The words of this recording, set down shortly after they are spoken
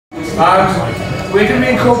We're going to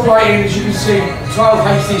be incorporating, as you can see, 12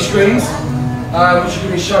 HD screens, which are going to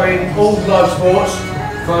be showing all live sports,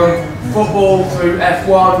 from football through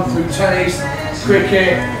F1, through tennis,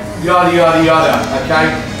 cricket, yada yada yada, okay?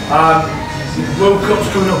 The World Cup's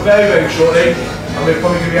coming up very, very shortly, and we're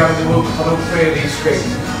probably going to be having the World Cup on all 3 of these screens,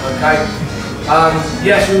 okay?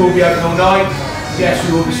 Yes, we will be open all night, yes,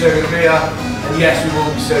 we will be serving beer, and yes, we will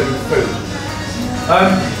be serving food.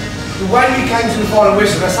 The way we came to the final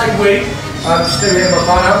whistle, I say we, still here, my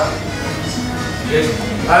partner, came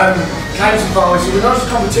to the final whistle. We launched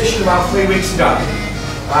a competition about 3 weeks ago.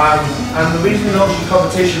 And the reason we launched the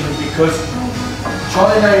competition was because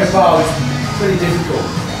trying to name a bar is pretty difficult,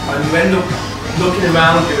 and you end up looking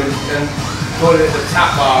around you and calling it the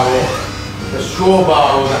tap bar or the straw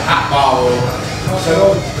bar or the hat bar or across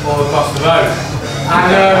the road.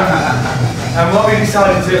 And what we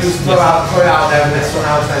decided to do was throw it out there and let's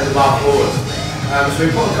someone else name the bar forward. So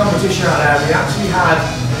we put a competition out there and we actually had,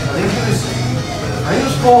 I think it was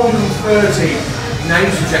 430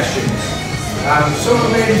 name suggestions. Some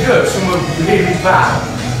were really good, some were really bad.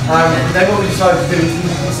 Then what we decided to do is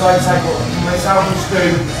we decided to take what myself and Stu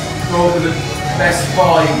thought were the best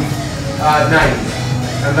 5 names.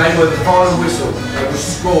 And they were the final whistle, they were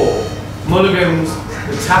score, mulligans,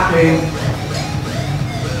 the tap-in,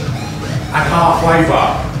 and halfway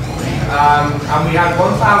bar. And we had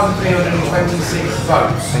 1,326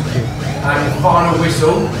 votes. And the final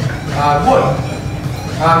whistle won.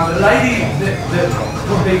 The lady that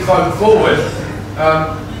put the big vote forward,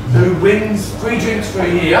 who wins 3 drinks for a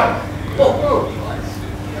year,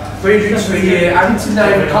 3 drinks for a year, and to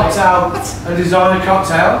name a cocktail and design a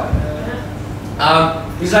cocktail,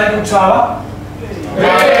 is April Tara.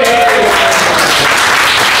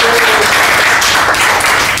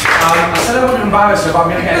 I said I wouldn't embarrass her, but I'm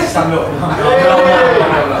going to get her to stand up.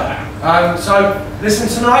 So, listen,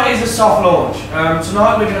 tonight is a soft launch.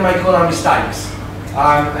 Tonight we're going to make all our mistakes.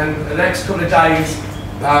 And the next couple of days,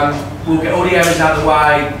 we'll get all the errors out of the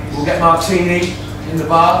way. We'll get martini in the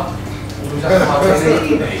bar.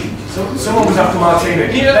 Someone was after martini.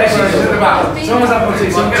 Someone was after martini.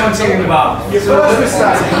 Someone get martini in the bar. Your first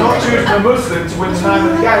mistake, not choosing a Muslim to win the name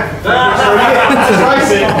of the game.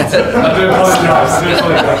 I do apologise.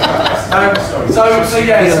 So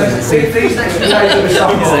these next few days will be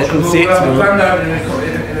soft launch. We'll have a grand opening in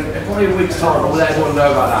probably a week's time. We'll let everyone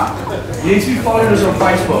know about that. You need to be following us on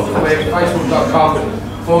Facebook. We're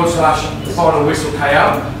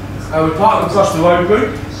facebook.com/finalwhistleKL. We're part of the Across the Road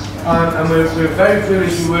group, and we're very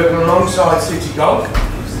privileged to be working alongside City Golf.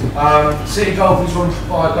 City Golf is run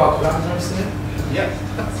by a guy called Alice. Yep.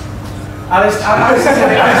 Alice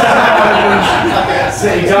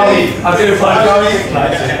City Golf. I do apologise.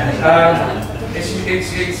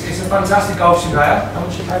 It's a fantastic golf simulator. How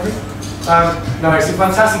much you pay me? No, it's a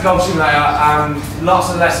fantastic golf simulator, lots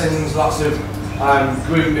of lessons, lots of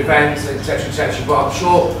group events, etc, etc, but I'm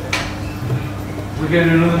sure we're going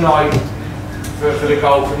to do another night for the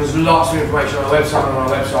golf, and there's lots of information on our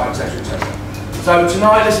website, etc, etc. So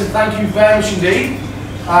tonight, listen, thank you very much indeed.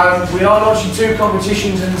 We are launching 2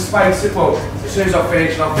 competitions in the space, well, as soon as I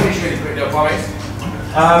finish, and I'll finish really quickly, I promise.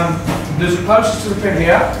 There's a closest to the pin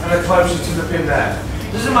here, and a closest to the pin there.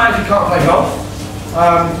 Doesn't matter if you can't play golf.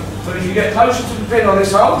 But if you get closer to the pin on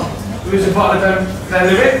this hole, there is a button of their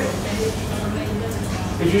limit.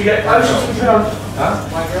 If you get closer to the pin on...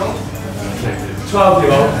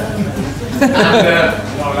 12-year-old.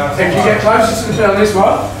 And if you get closer to the pin on this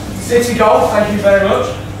one, City Golf, thank you very much.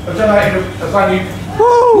 I've donated a brand new...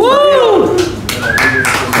 Woo!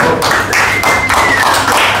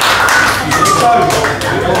 So,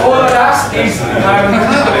 all I ask is...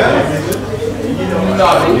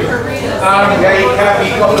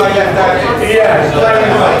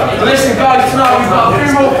 Listen guys, tonight we've got a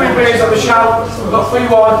few more free beers on the shelf, we've got free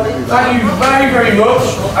wine. Thank you very, very much,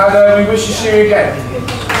 and we wish to see you again.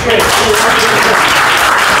 Cheers.